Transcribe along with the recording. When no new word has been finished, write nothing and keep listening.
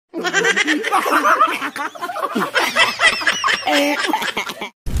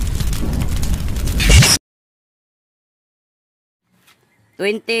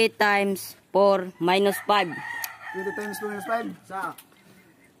20 times 4 minus 5. 20 times 2 minus 5. Sa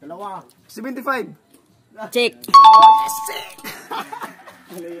dalawa. 75. Check. Oh, yes, check.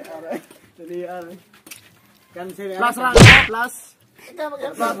 Cancel. Plus lang. Plus.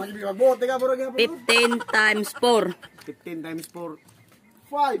 15 times 4. 15 times 4.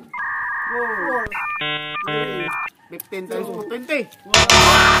 5. 4. 15 times 4. 20.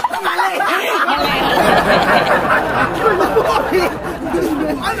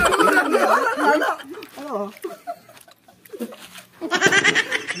 Ano?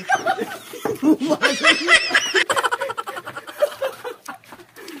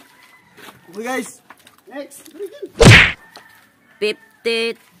 Okay guys, next.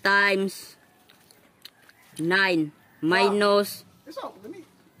 50 times 9 minus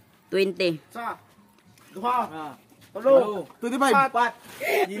 20. Sa 2. 25. Pat.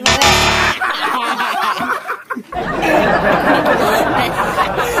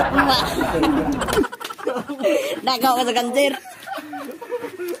 Nagaw ka sa kanser.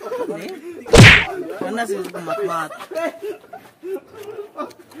 Mana sih mat-mat.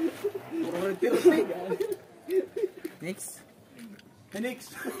 Next.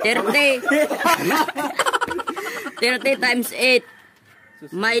 30. 30 times 8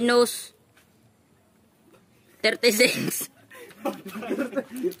 minus 36.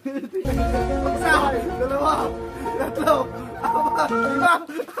 Isa, dalawa, tatlo, apat, lima.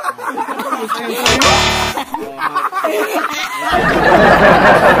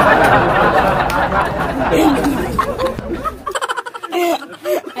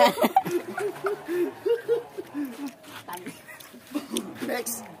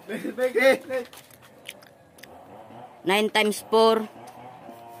 Next. 9 times 4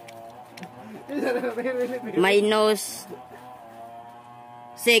 minus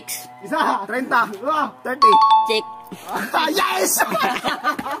 6. Isa, 30, 30. Check. Yes!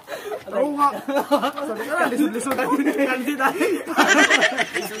 Oo nga. Sabi ka na, lisod-lisod. Kansi tayo.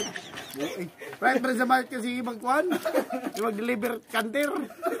 Right, friends sa market kasi magkuhan. Mag-deliver kanter.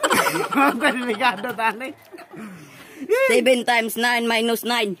 Delikado tani. 7 times 9 minus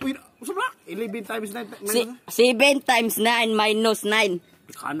 9. Uy, usap na. 11 times 9. 7 times 9 minus 9.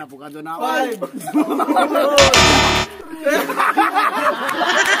 Kana po ka doon na. 5.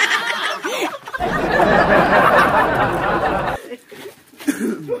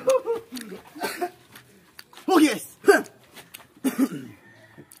 Oh yes.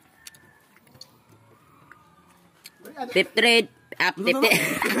 53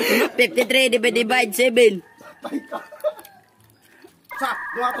 divide 7. Sa,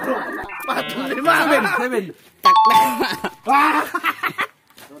 4, 5, 6, 7. Tak na.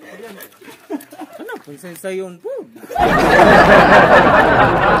 Ano pun sayon po?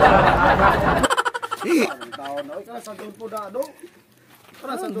 Taon na. Kana sa doon po dado.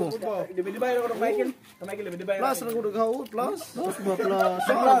 Kana sa doon po. Dibay ako ng Michael. Michael dibay. Plus ra ko daghaw, plus. Plus.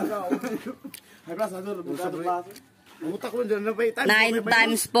 May plus na doon, plus. Mutak ko diyan na pay 9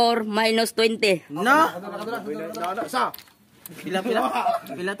 times 4 minus 20. No. Sa. Pila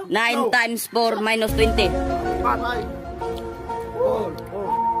to? 9 times 4 minus 20. 5, 4,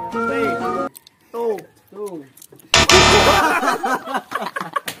 3, 2.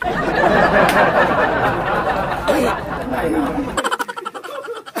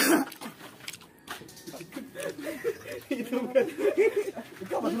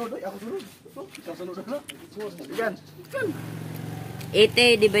 Ikaw masunod, ako sunod. Ikaw sunod na. Yan.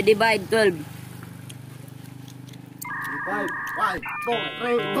 80 divide 12. 5, 4,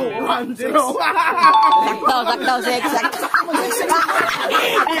 3, 2, 1, 0. Sakto, 6.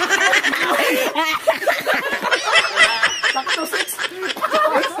 Sakto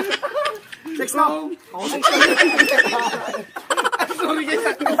 6. 6 na. Ako 6. Sorry guys,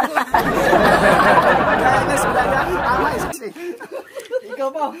 sakto. Guys, tama 6. Ikaw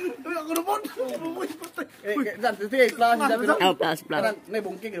ba? Ako na po. Oh, plus. May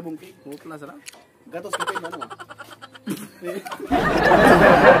bungkig. Oh, plus na. Gatos kita yung ano.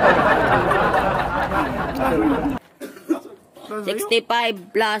 65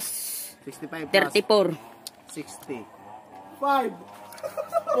 plus 34. 60. 5.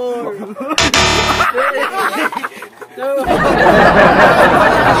 4.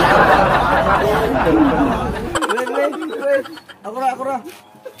 Ako ra.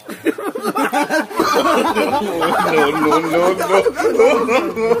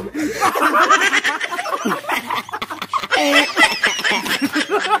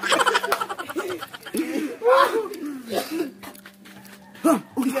 No.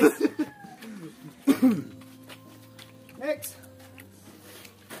 Next.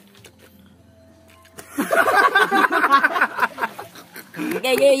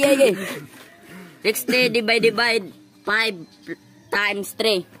 Okay. 60 divide 5 times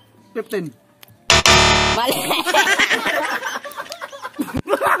 3. 15. Mali.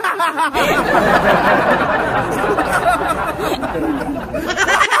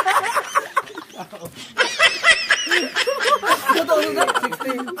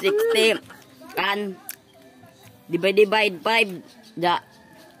 And divide 5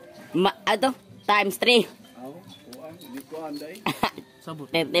 times 3. Sabot.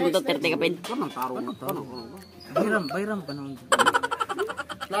 30 to 30 kapin. Bayram pa nang.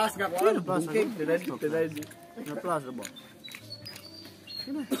 Plus ka kuan. Plus. Na plus ba?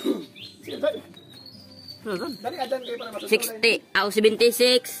 Dali adan kay para matutunan. 60.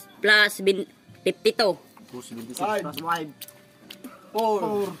 76 plus 52. 76 plus 5.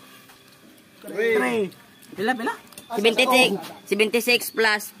 4. 3. Pila? 76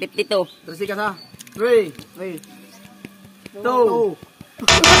 plus 52. Terus ka sa. 3. 2.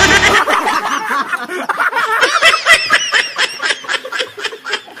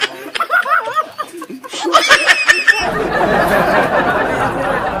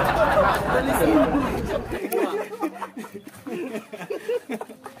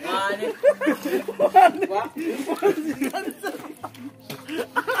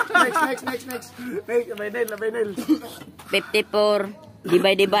 Next. Wait, Abainel. 54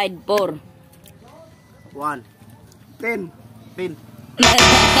 divide 4. 1. 10. 13.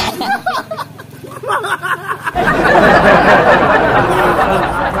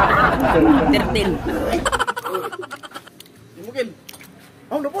 Mungkin.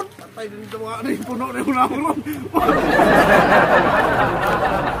 Oh, napon. Patay din ito mga ano yung puno na yung nakulong.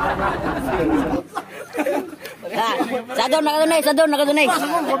 Sadon nakadunay.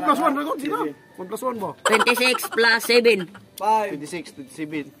 1 plus 1 record, sino? 1 plus 1 ba? 26 plus 7. 5. 26,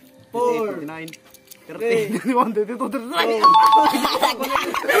 27. 4. 29. 30. 21, 22, 23.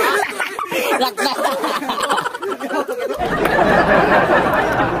 Laksa.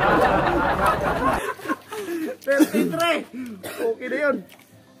 33. Okay na yun.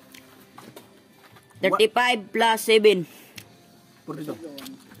 35 plus 7. 42.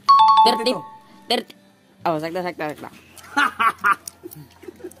 30. Oh, sakta.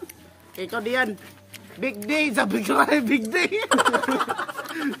 Ito diyan. Big day. Subscribe big day.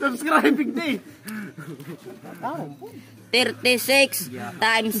 Subscribe big day. 36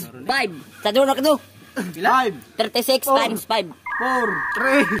 times 5. Sadon na kato. 5. 36 times 5. 4.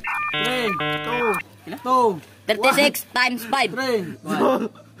 3. 2. 36 times 5. 2.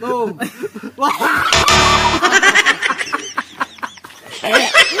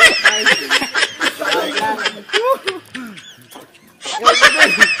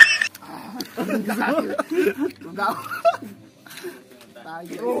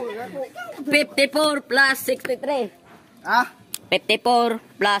 Tayo. 54 plus 63. Ah? 54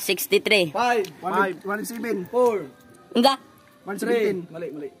 plus 63. 5. 117. 4. Enggak? 117.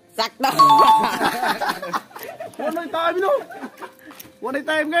 Mali. Sakto. One time, no? One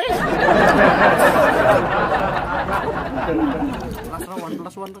time, guys.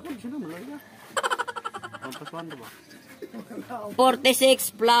 Plus 1 record. Sino malay ka? 1 plus 1 ba?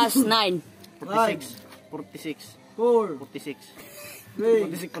 46 plus 9. 46. 4. 46.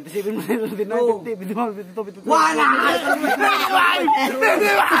 46, 47, 49, 50, 52, 53. Wala!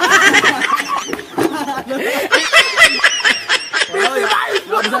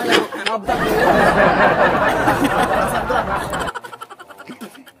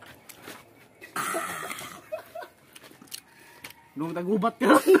 Nung tagubat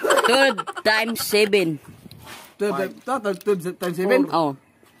ka. 2 times 7. 12 times 7? Oh.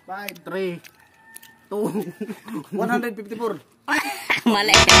 5, 3, 2, 154.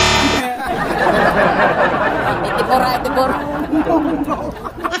 Mali. 84.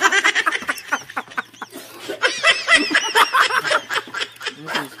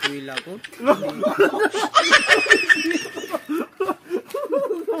 Eskwela ko.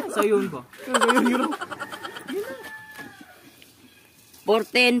 Sayon ba?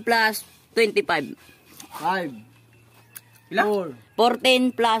 14 plus 25. 5. Pila?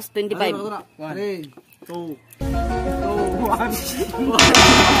 14 plus 25. 3, 2, 1.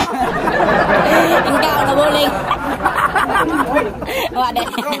 Ikaw na buling. Wala.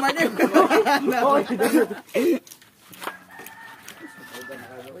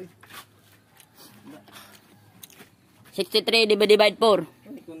 63 divide 4.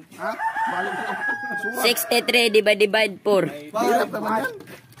 Ha? 63 divide 4. 4,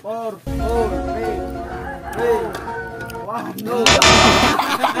 3, 2, 1.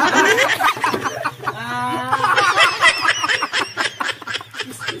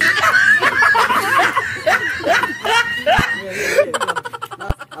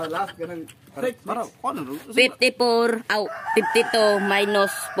 Ganang. Para, ano? 54, 52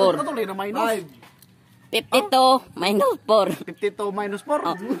 minus 4. Patuloy na minus. 52 minus 4. 52 minus 4.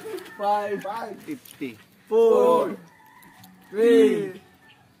 Oh. 5, 50. 4, 3,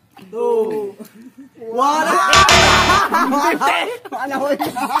 2, 1. Wala ko.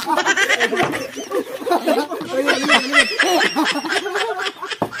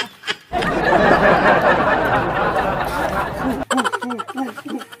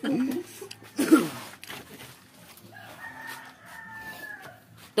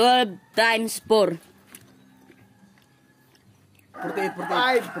 12 times 4.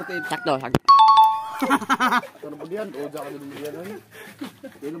 48. Sakto. Ano ba diyan? Oja ka dun mo diyan.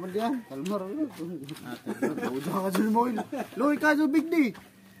 Ano ba diyan? Kalmar. Oja ka dun mo. Loy ka dun big D.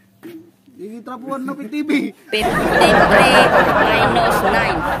 Hindi trapuan na PTV. 53 minus 9.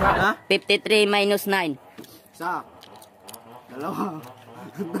 Ha? 53 minus 9. Isa. Dalawa.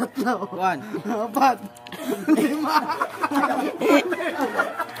 Tatlo. 1. 4. 5.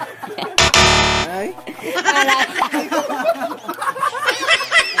 Ay.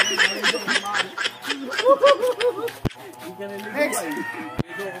 Next.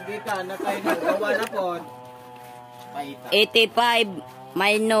 Hindi ka, nakay na. Gawa na po. 85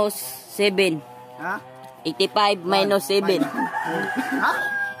 minus 7. Ha? 85 minus 7. Ha?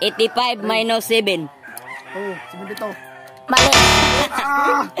 85 minus 7. Oh, 72. Mali.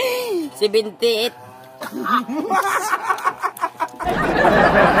 78.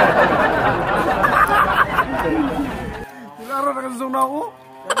 Klaro na kasusong na ako.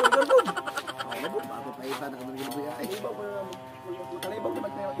 Garbon. Labot, bago pa isa na kami ginabuya. Ay, iba pa naman.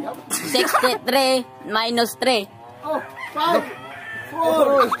 63 minus 3. Oh, 5,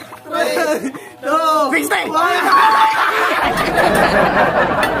 4, 3, 2,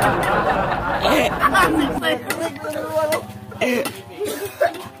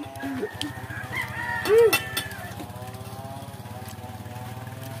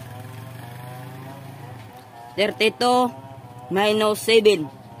 32 minus 7.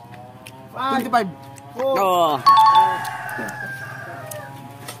 25. Oh.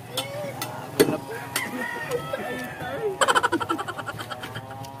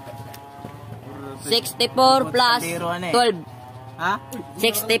 64 plus 12. Ha?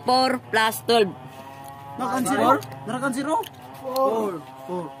 64 plus 12. Narakan zero? Narakan zero? 4.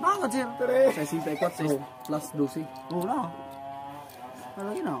 Narakan zero? 3. 64 plus 12. Oo na.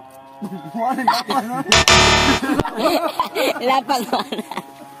 Malaki na. Wala na ako na. Lapang mo na.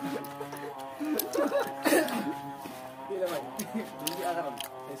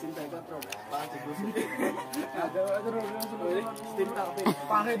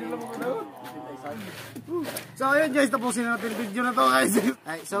 So ayun guys, tapusin na natin video na to guys.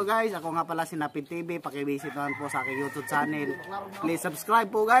 So guys, ako nga pala si Napid TV. Pakivisit naman po sa aking YouTube channel. Please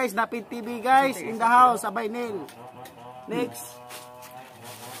subscribe po guys, Napid TV guys. In the house, Abainel. Next.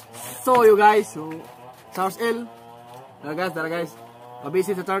 So you guys, so Charles L. Tara guys.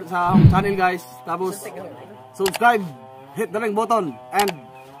 Pabisit sa channel guys. Tapos subscribe, hit the ring button and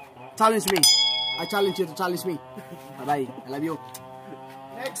challenge me. I challenge you to challenge me. Bye bye. I love you.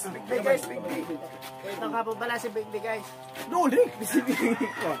 Next, Big D guys, Big D. Ito nga po pala si Big D guys. No, Rick.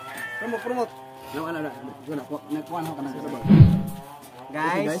 Promote. No, ano. Nakuha na ka na.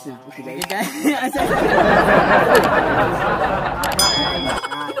 Guys. Okay guys.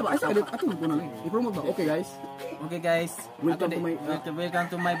 I-promote ba? Okay guys. Okay guys. Welcome to my Welcome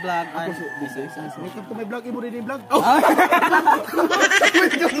to my vlog. Welcome to my vlog, Ibo Rini Vlog.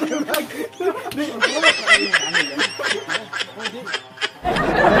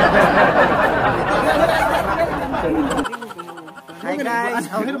 Hi guys.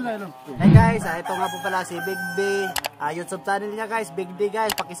 Hi guys, ito nga po pala si Big D. YouTube channel niya guys, Big D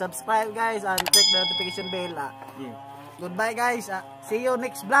guys. Paki-subscribe guys and check the notification bell. Goodbye guys. See you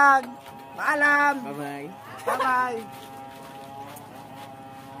next vlog. Paalam. Bye-bye. Bye-bye.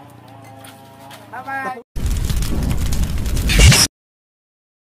 Bye-bye.